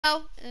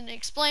and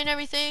explain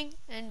everything,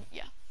 and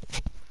yeah.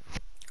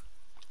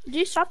 Do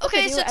you stop the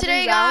Okay, video so every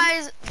today, round?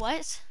 guys,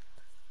 what?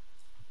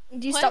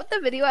 Do you What? stop the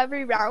video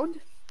every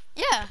round?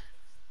 Yeah.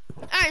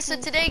 Alright, so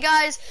today,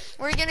 guys,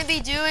 we're gonna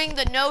be doing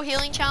the no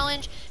healing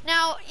challenge.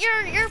 Now,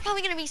 you're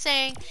probably gonna be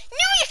saying,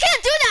 no, you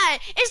can't do that!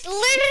 It's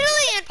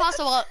literally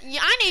impossible.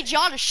 I need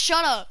y'all to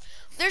shut up.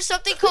 There's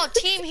something called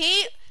Team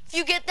Heat. If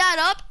you get that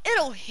up,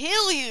 it'll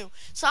heal you.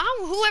 So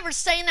whoever's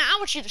saying that, I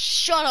want you to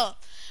shut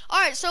up.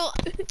 Alright, so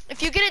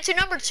if you get it to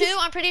number 2,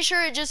 I'm pretty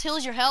sure it just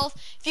heals your health.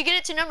 If you get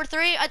it to number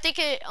 3, I think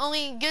it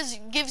only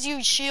gives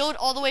you shield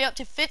all the way up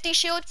to 50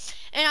 shield.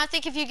 And I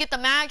think if you get the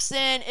max,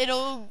 then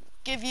it'll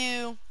give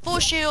you full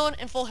shield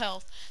and full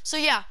health. So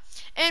yeah.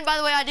 And by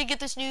the way, I did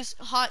get this new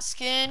hot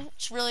skin.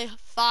 It's really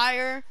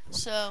fire.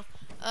 So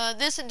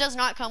this does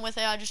not come with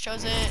it. I just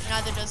chose it.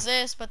 Neither does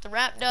this, but the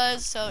wrap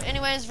does. So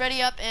anyways,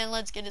 ready up and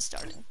let's get it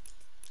started.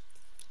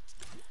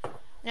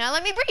 Now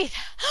let me breathe.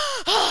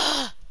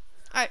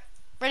 Alright,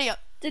 ready up.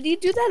 Did you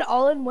do that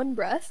all in one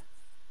breath?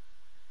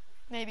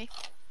 Maybe.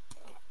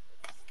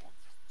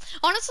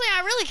 Honestly,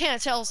 I really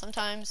can't tell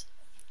sometimes.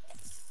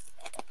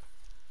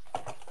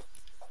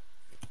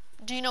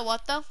 Do you know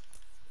what though?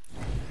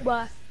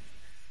 What?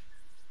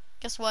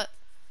 Guess what?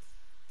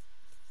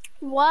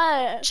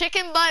 What?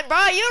 Chicken butt,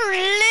 bro. You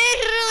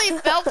literally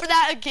fell for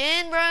that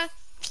again, bro.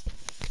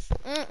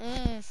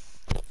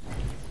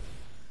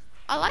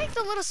 I like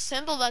the little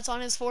symbol that's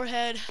on his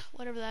forehead,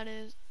 whatever that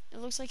is. It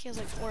looks like he has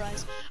like 4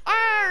 eyes.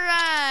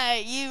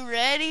 Alright, you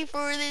ready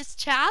for this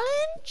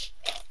challenge?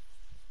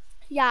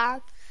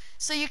 Yeah.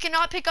 So you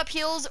cannot pick up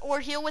heals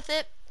or heal with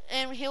it.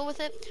 And heal with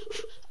it.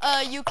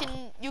 You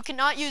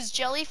cannot use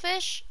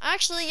jellyfish.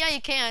 Actually, yeah, you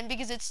can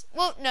because it's,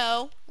 well,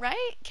 no,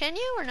 right? Can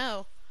you or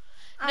no?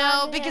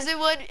 No, because it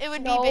would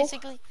no. be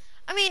basically.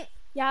 I mean.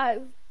 Yeah.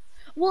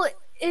 Well,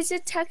 is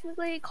it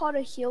technically called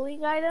a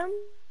healing item?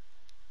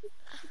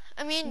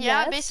 I mean,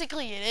 yeah, Yes.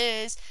 basically it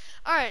is.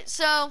 All right,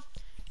 so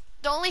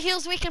the only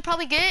heals we can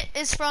probably get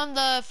is from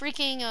the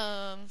freaking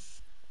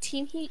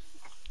Team Heat.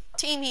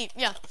 Team Heat,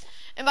 yeah.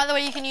 And by the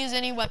way, you can use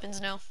any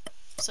weapons now.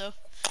 So.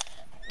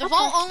 The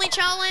vault only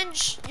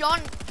challenge, y'all,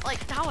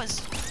 like that was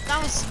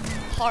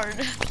hard.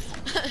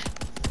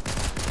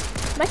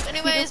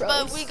 Anyways,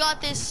 but we got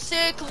this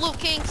sick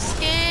looking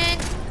skin.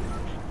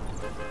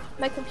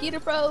 My computer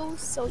froze,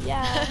 so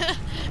yeah.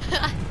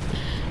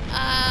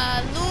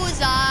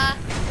 Loser. I'm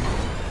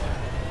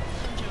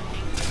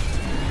joking.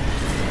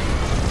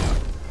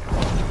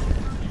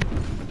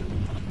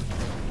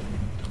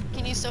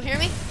 Can you still hear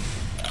me?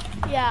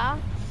 Yeah.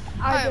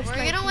 Alright, we're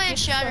gonna land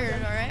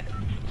Shattered, alright?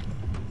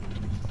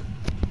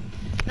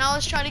 Now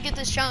let's try to get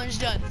this challenge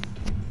done.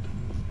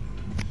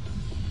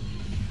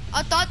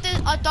 I thought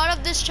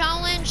of this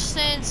challenge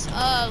since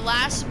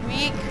last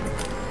week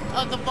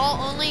of the vault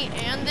only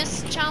and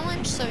this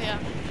challenge, so yeah.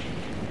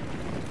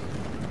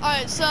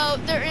 Alright, so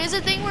there is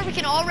a thing where we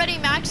can already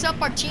max up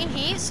our team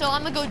heat, so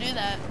I'm gonna go do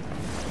that.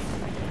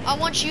 I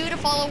want you to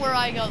follow where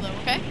I go though,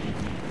 okay?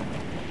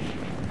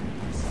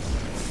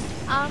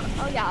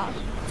 Oh yeah.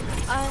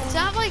 To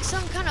have like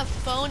some kind of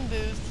phone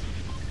booth.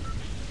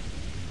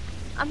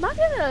 I'm not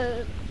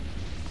gonna.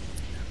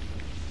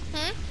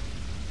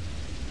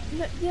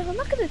 Yeah, I'm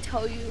not gonna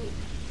tell you.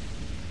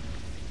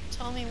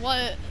 Tell me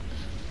what?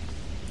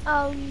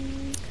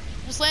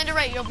 Just land it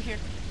right over here.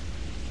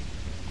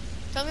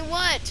 Tell me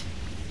what?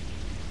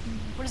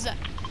 What is that?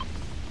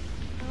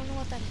 I don't know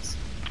what that is.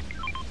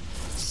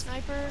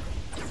 Sniper.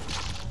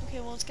 Okay,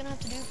 well it's gonna have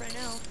to do right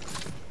now.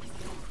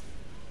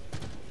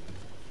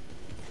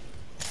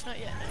 Not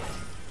yet.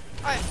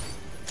 Alright.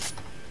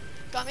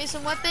 Got me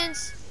some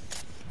weapons.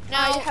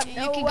 Now,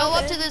 you can go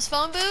up to this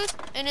phone booth,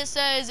 and it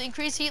says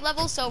increase heat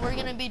level, so we're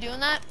gonna be doing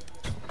that.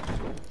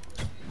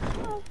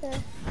 Okay.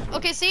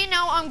 Okay, see,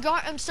 now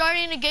I'm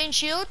starting to gain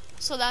shield,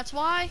 so that's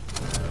why.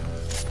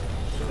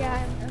 Yeah,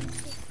 I know.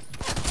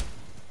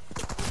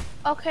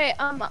 Okay,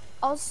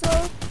 also,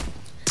 I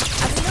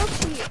don't know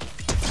if she,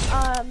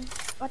 I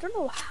don't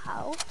know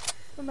how,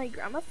 but my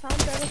grandma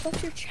found out about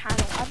your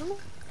channel. I don't know.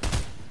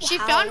 She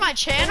found my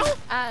channel?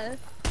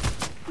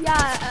 Yeah,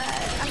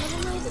 I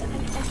don't know.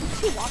 I think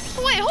she watched.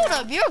 Wait, hold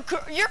up. Your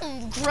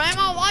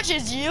grandma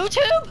watches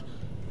YouTube?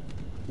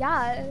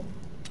 Yeah.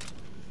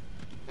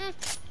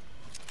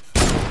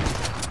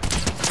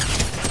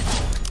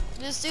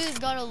 This dude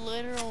got a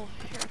literal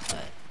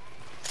haircut.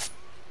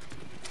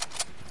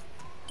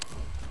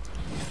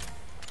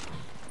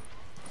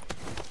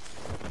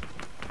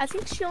 I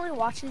think she only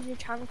watches your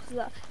channel because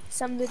of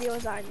some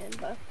videos I'm in,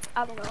 but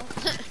I don't know.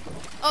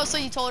 Oh, so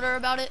you told her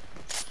about it?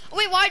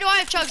 Wait, why do I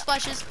have chug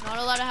splashes? Not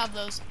allowed to have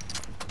those.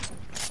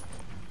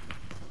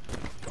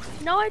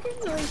 No, I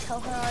didn't really tell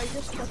her. I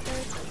just took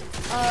her.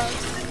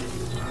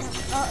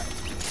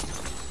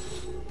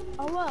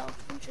 Oh well,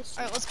 interesting.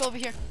 All right, let's go over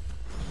here.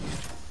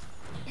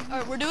 All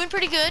right, we're doing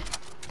pretty good.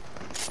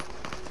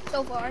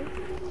 So far.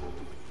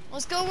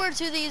 Let's go where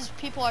two of these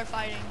people are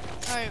fighting.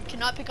 All right,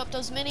 cannot pick up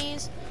those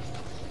minis.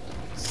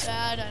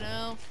 Sad, I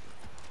know.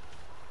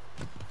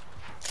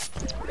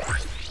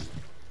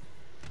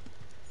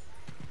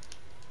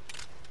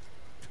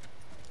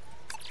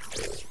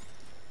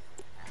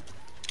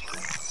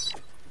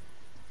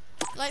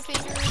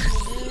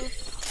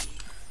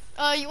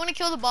 You want to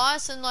kill the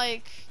boss and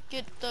like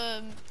get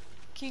the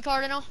key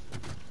card and all?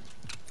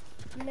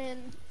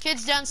 Man,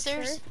 Kids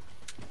downstairs.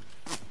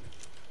 sure.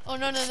 Oh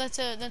no, that's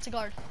a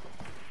guard.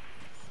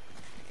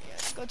 Yeah,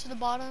 go to the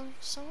bottom.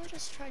 Someone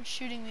just tried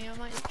shooting me. I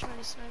might try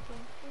to snipe him.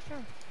 Where's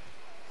him?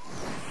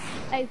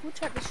 Hey, who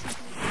tried to shoot me?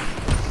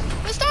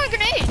 Who's throwing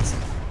grenades?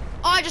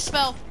 Oh, I just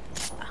fell.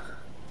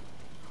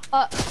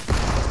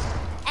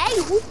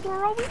 Hey, who's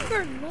throwing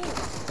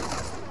grenades?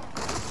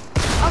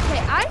 Okay,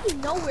 I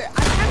know where.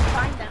 I can't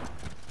find them.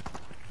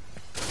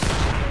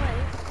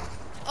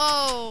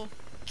 Oh,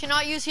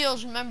 cannot use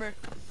heals. Remember.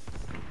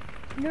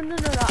 No,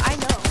 I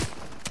know.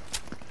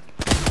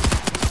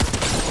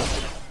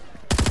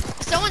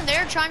 Is someone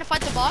there trying to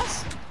fight the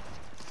boss?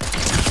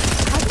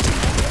 I don't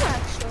know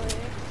actually.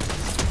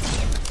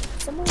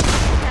 Someone was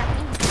shooting at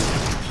me.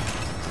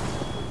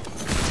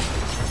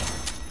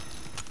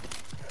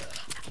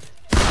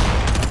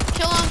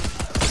 Kill him.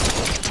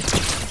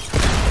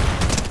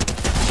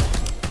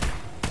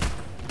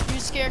 You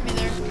scared me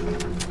there.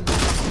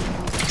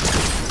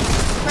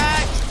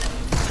 Cracked.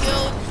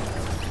 Killed.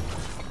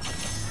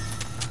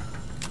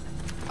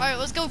 Alright,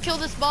 let's go kill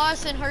this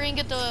boss and hurry and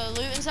get the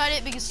loot inside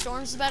it because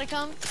Storm's about to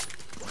come.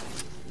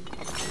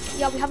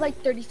 Yeah, we have like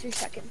 33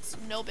 seconds.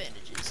 No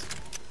bandages.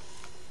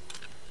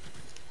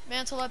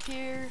 Mantle up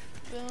here.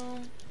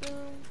 Boom,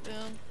 boom,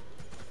 boom.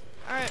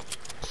 Alright.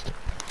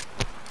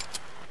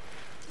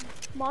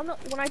 Mono,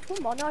 when I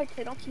told Mono I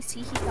played on PC,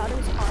 he thought it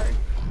was hard.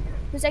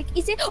 He was like,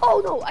 is it?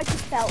 Oh no, I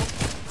just fell.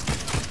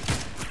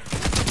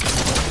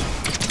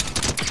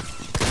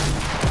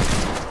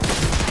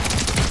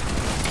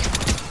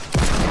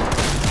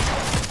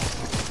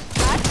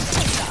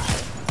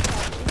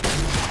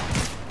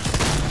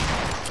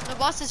 The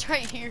boss is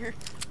right here.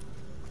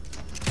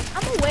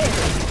 I'm aware.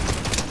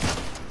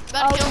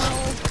 About to kill him.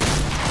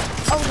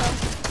 Oh no.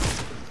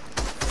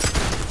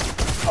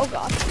 Oh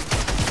god.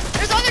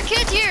 There's other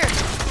kids here.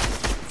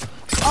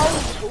 Oh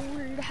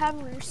Lord, have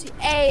mercy.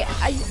 Hey,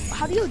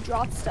 how do you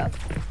drop stuff?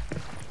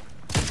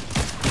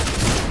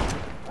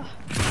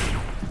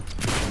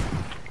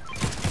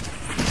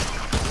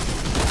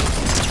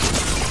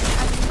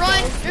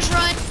 Run, just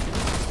run.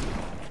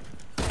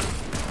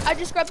 I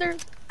just grabbed her.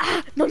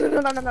 Ah, no.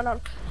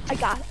 I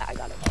got it.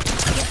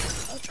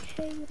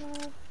 Okay,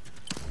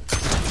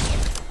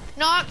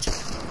 Knocked.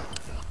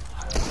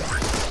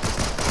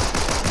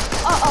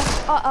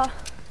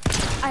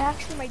 I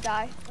actually might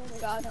die. Oh my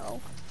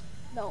god,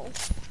 no.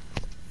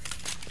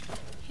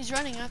 He's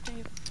running after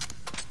you.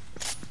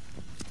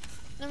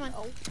 Never mind.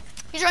 Oh.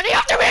 He's running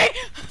after me!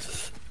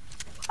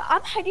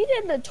 I'm hiding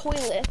in the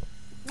toilet.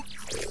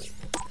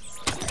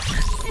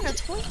 In a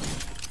toilet?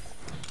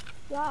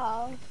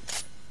 Wow.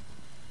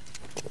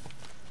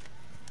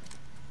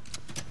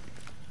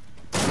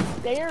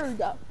 There we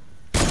go.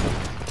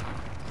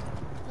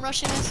 I'm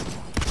rushing this.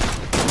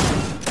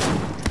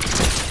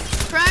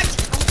 Cracked.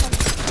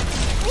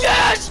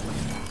 Yes!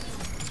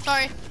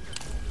 Sorry.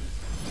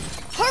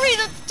 Hurry,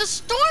 the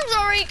storm's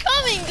already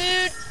coming,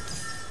 dude.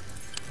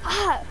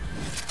 Ah,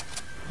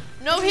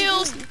 No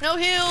heals, no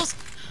heals.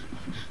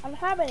 I'm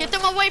having Get it.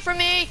 them away from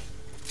me.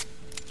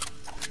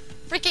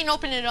 Freaking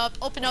open it up,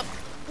 open up.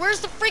 Where's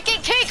the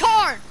freaking key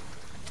card?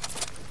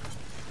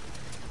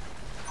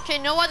 Okay,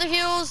 no other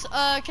heals,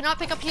 cannot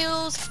pick up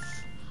heals.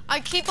 I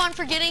keep on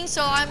forgetting,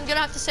 so I'm gonna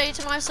have to say it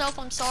to myself,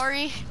 I'm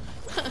sorry. Here,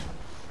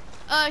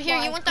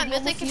 Why? you want that Did you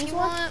mythic if almost you use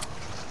one? want?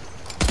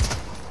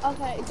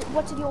 Okay,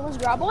 what did you almost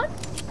grab one?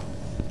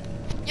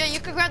 Yeah, you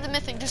could grab the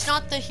mythic, just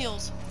not the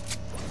heals.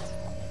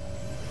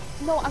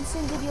 No, I'm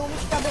saying did you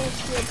almost grab a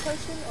shield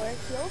potion or a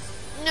heal?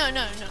 No.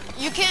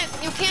 You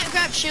can't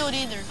grab shield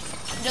either.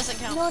 It doesn't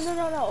count. No.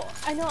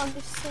 I know, I'm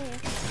just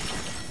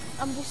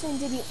saying,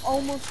 did you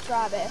almost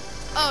grab it?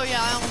 Oh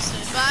yeah, I almost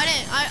did. But I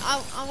didn't,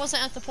 I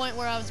wasn't at the point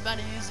where I was about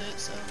to use it,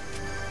 so.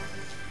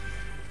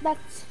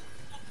 That's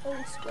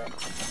good.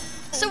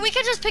 So we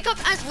could just pick up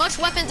as much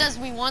weapons as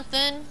we want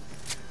then.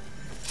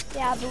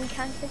 Yeah, but we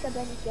can't pick up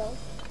any kills.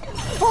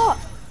 Oh!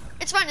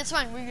 It's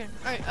fine, we're good.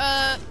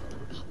 Alright,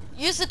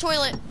 use the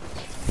toilet.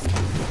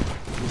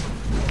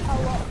 Oh,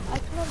 well, I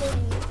can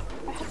already,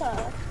 I have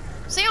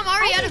a, See, I'm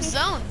already out of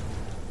zone.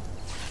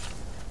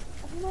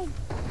 oh my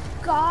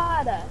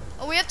god.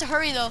 Oh, we have to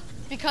hurry though,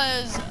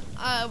 because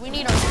we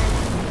need our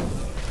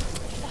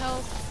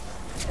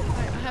health.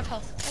 Alright, I have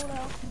health. Oh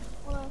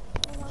no.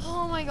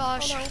 Oh my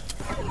gosh. Oh no.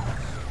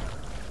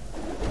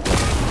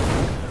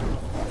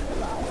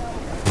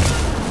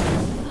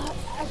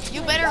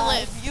 You better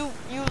live. You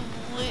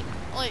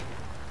like,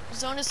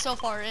 zone is so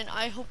far in.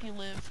 I hope you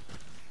live.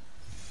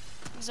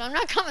 Because I'm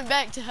not coming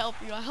back to help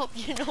you. I hope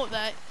you know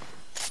that.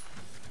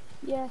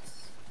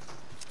 Yes.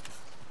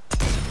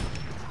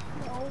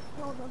 No.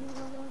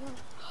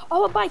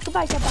 Oh, a bike.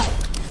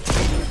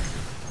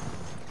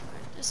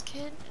 This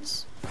kid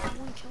is, I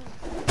want to kill him.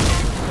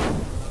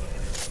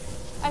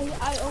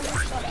 I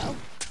almost got out.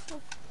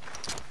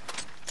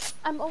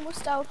 I'm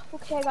almost out.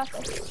 Okay, I got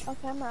this.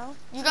 Okay, I'm out.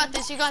 You got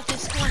this,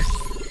 come on.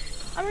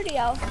 I'm already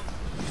out.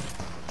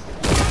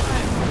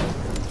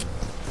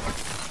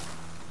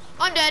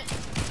 I'm dead.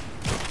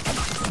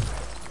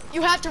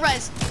 You have to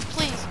res,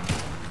 please.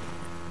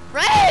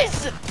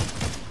 Res!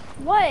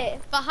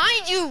 What?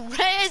 Behind you,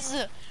 res!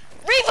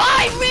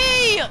 Revive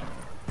me!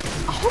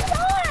 Hold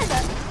on!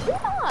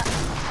 Hold on!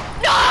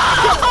 No!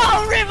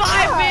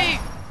 Revive me!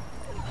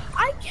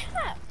 I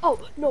can't! Oh,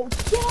 no,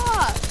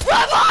 yeah!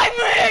 Revive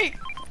me!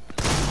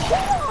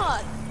 Hold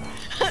on!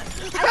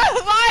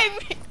 Revive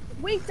me!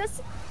 Wait,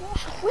 doesn't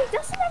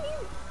that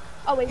mean...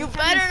 Oh, wait. You can't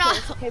better use not.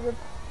 this. Okay,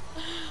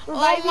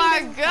 Oh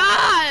my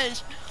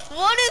gosh!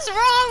 What is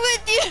wrong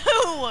with you?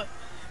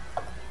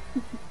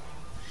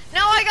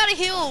 Now I gotta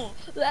heal.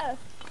 Yeah.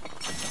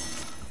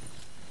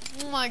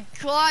 Oh my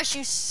gosh,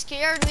 you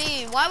scared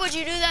me. Why would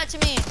you do that to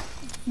me?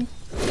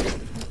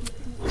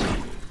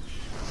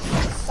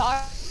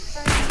 Sorry.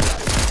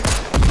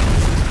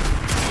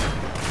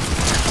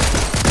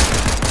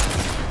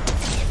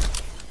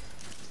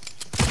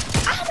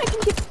 Ah, I can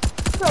get...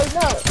 Bro,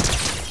 no.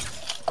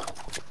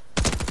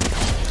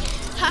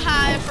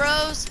 Haha, it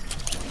froze.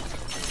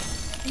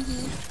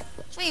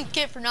 That's what you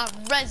get for not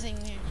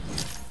rezzing me.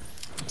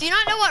 Do you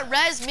not know what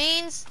res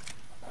means?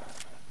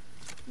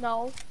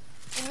 No.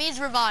 It means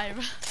revive.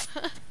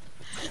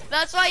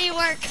 That's why you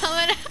weren't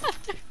coming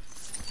after.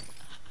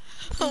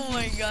 Oh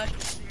my gosh.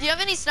 Do you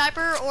have any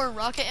sniper or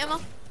rocket ammo?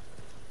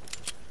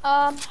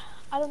 I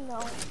don't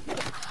know.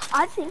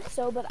 I think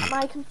so, but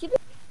my computer...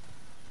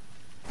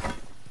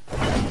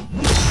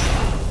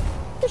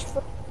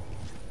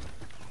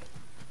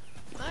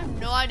 I have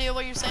no idea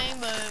what you're saying,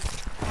 but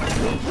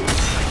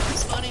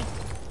it's funny.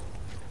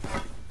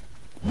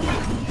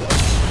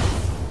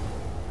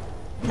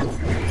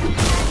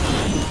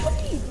 What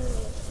are you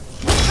doing?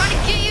 I'm trying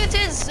to get you to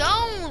his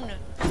zone.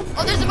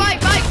 Oh, there's a bike.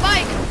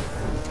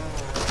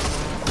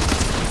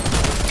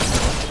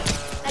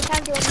 I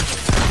can't do anything.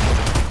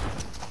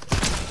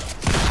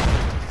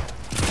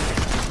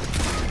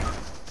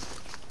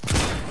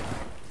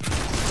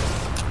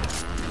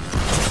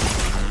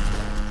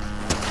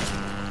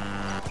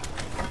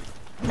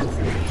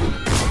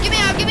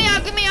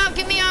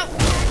 Get me out.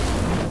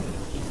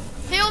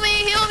 Heal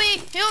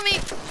me.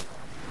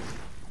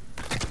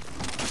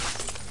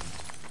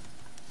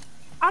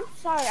 I'm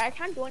sorry, I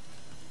can't do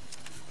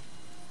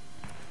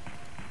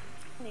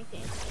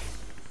anything.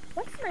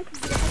 What's my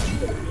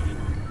computer?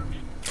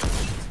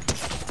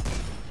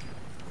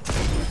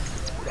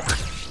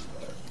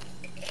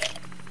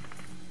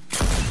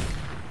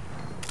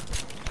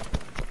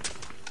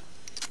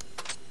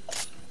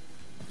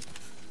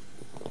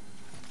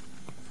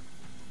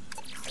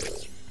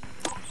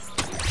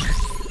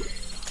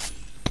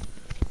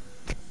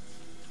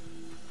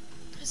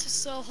 This is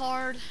so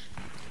hard.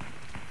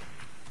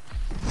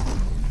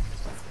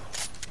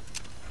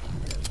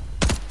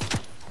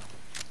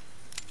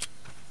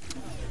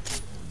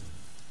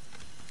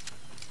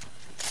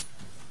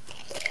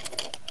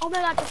 Oh my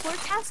god, the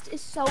forecast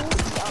is so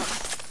dumb.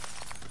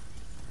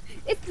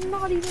 It's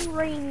not even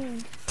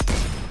raining.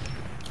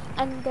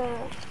 And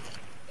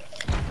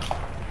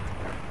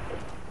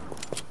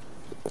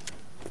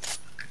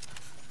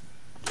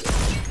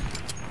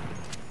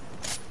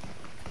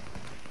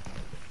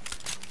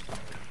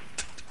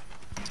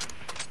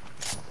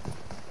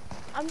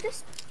I'm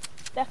just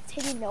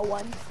spectating no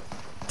one.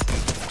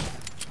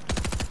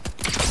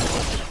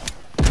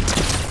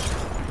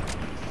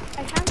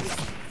 I can't just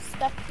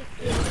spectate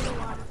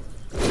anyone.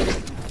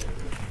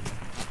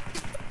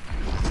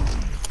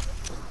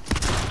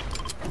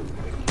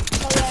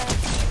 Oh yeah.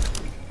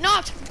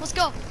 Knocked. Let's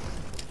go.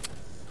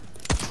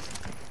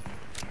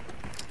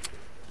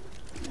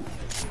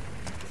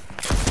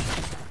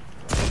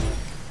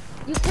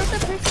 You killed the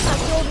person that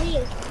killed me.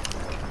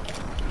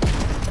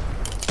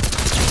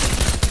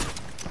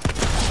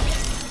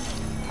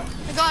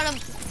 I got him.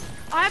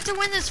 I have to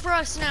win this for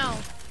us now.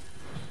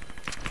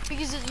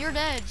 Because you're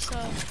dead, so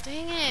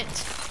dang it.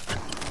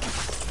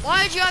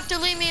 Why did you have to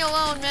leave me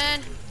alone,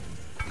 man?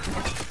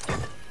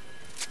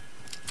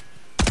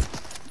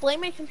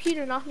 Blame my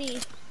computer, not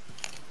me.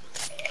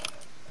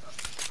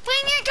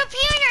 Blame your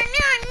computer,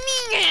 not me.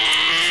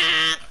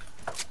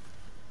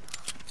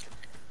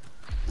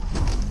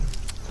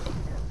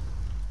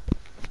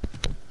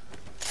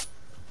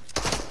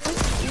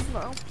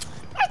 Gizmo.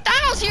 Where's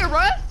Thanos here,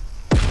 bro?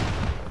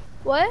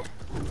 What?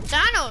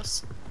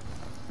 Thanos.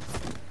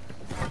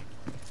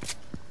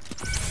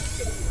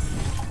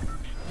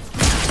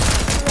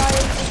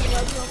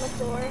 Gloves on the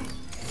floor.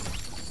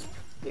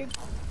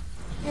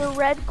 Your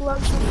red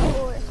gloves on the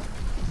floor.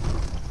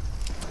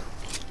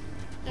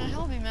 Yeah,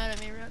 he'll be mad at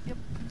me, right? Yep.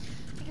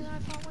 Because I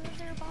fought one of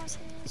their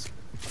bosses.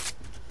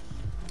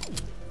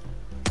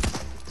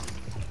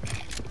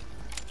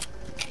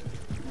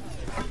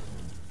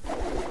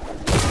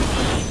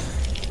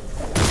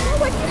 Oh,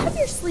 why do you have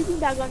your sleeping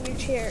bag on your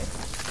chair?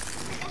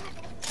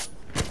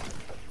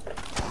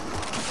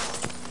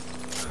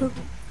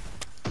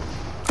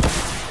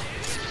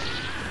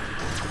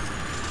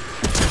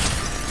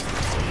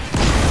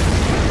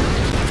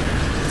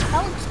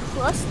 That looks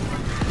crusty.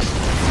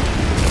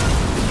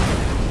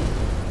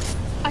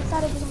 I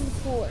thought it was on the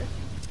floor.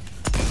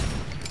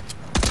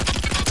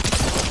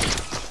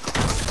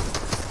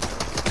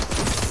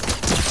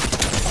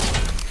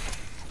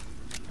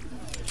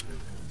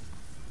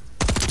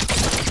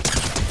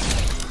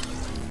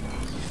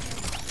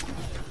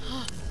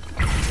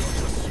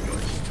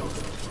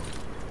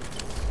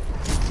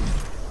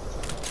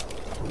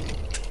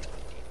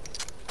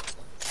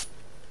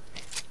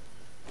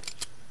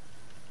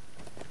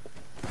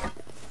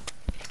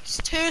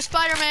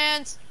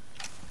 commands.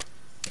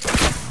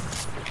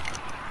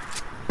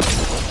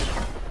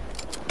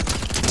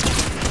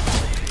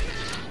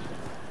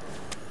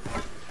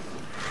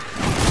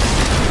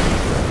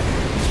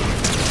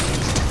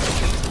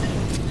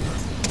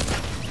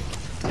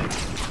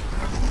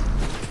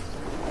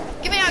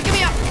 Get me out, get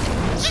me out.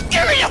 Just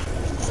get me out.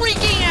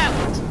 Freaking out.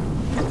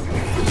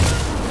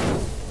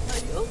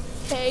 Are you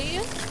okay?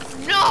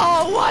 No,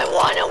 I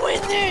want to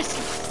win this.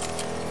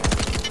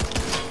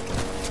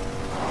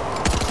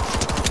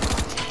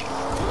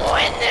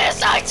 Win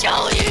this, I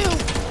tell you.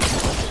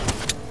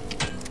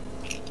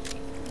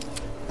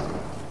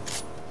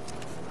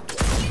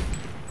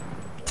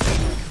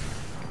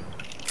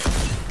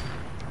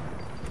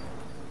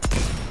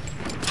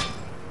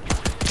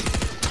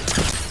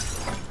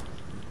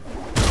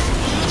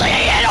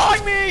 Lay it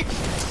on me.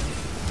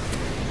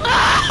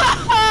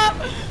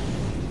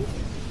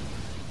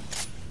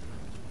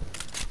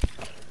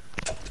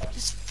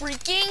 Just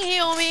freaking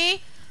heal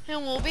me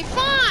and we'll be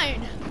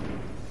fine.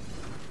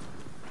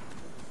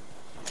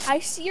 I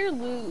see your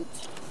loot,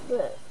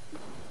 but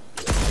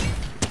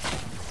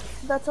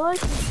that's all I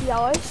can see.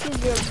 All I see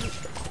is your loot.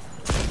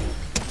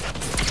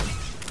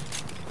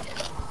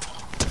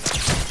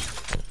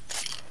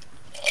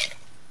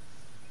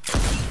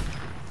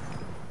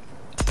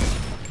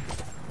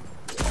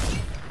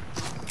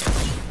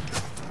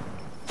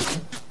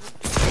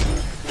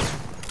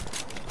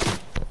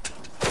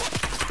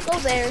 Go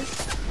there.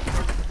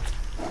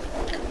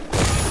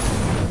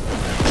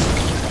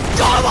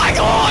 Oh my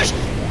gosh!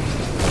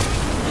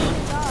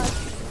 God.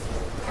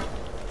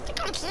 I think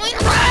I'm flying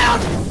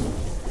around!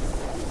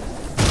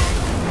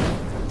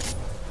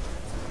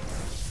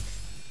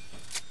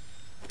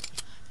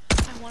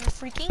 I want to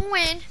freaking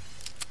win.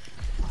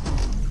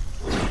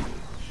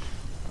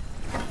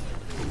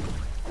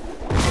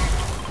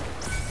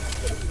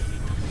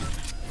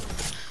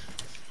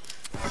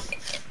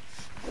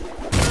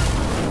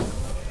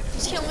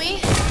 Just kill me.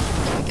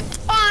 Then we can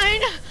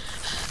fine.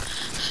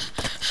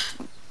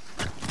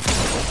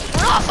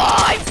 We're not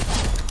fine!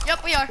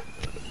 Yep, we are.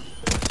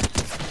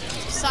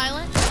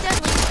 Silent,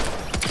 deadly.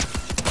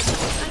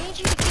 I need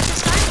you to keep it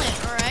silent,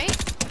 alright?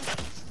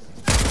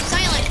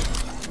 Silent.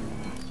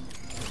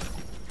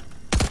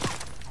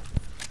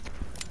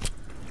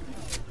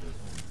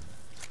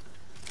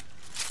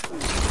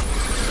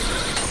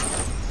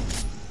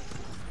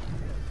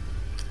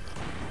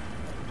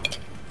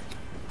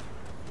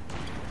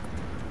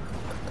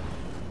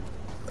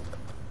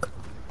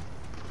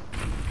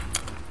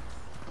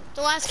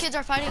 The last kids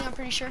are fighting, I'm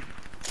pretty sure.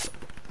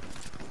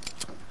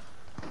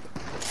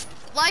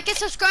 Like and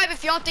subscribe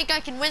if y'all think I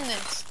can win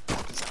this.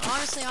 So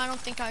honestly, I don't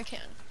think I can.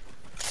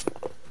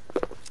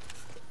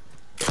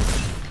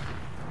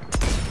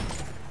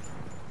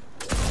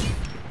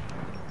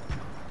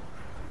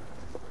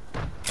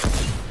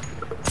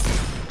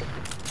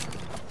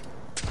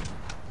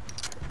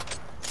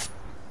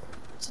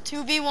 It's a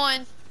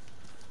 2v1.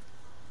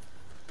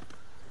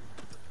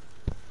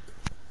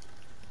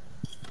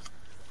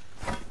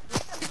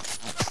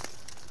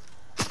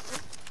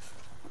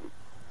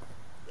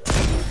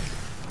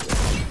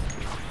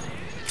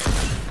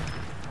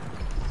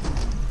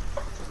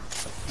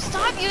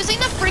 Stop using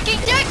the freaking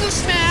Deku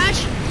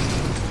Smash!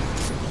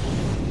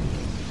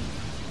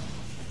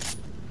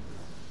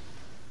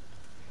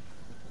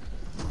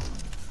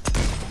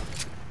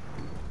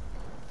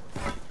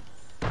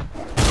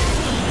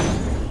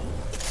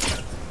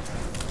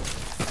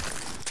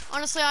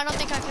 Honestly, I don't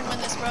think I can win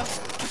this, bro.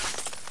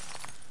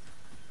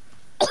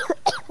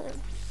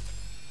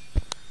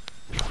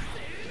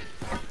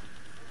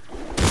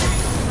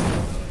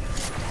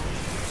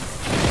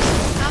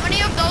 How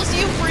many of those do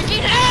you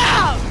freaking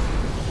have?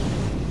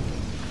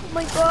 Oh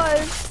my god.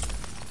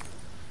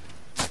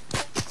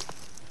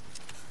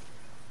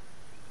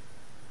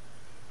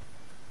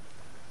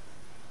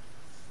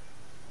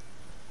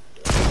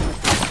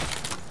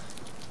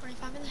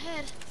 $45 in the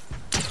head.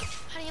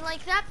 How do you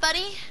like that,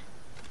 buddy?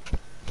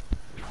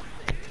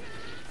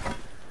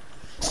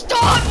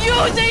 Stop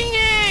using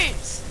it!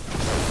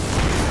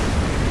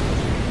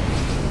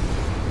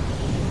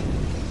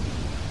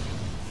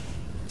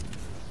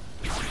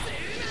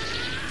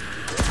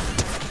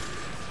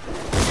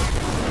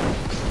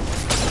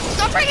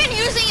 Stop freaking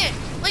using it!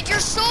 Like, you're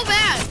so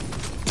bad!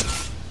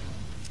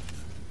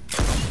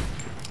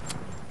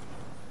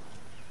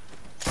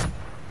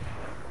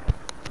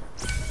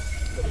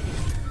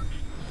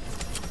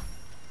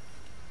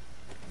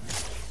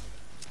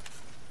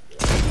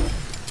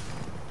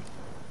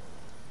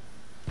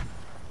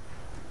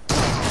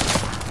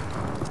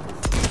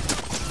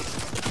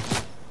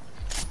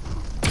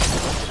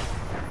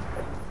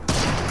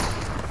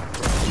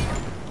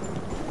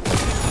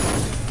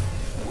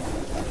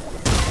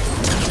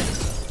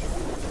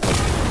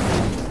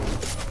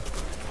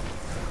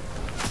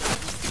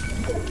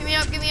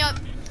 Give me up.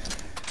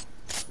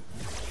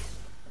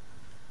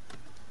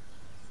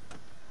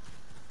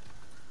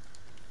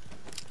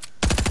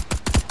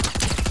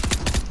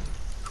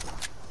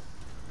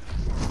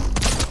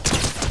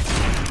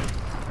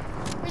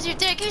 Where's your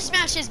dick? Who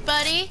smashes,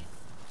 buddy?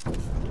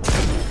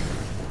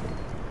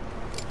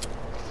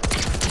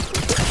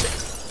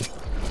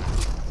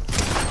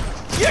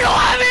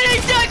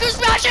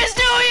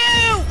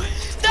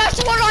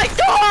 what I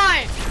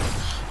thought!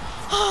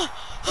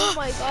 Oh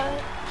my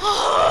god.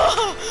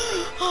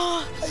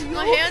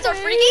 My hands are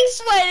freaking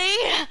sweaty.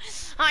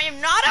 I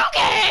am not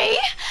okay.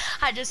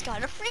 I just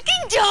got a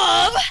freaking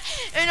dub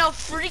in a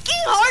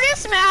freaking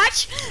hardest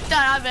match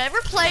that I've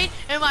ever played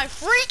in my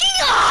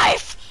freaking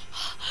life.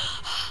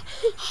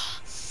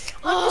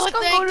 I'm just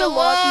gonna thank go to the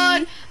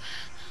lobby.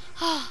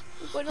 Lord.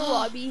 Go to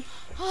lobby.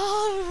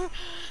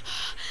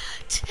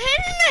 10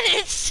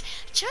 minutes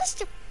just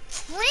to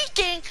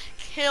freaking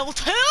kill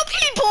 2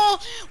 people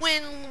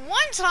when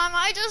one time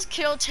I just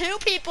killed 2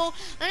 people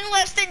in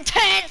less than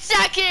 10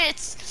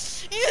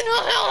 seconds. You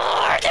know how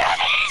hard that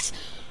is.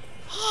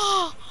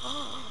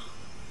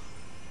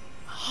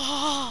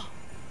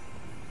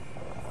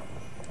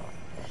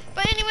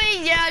 But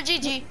anyway, yeah,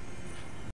 GG.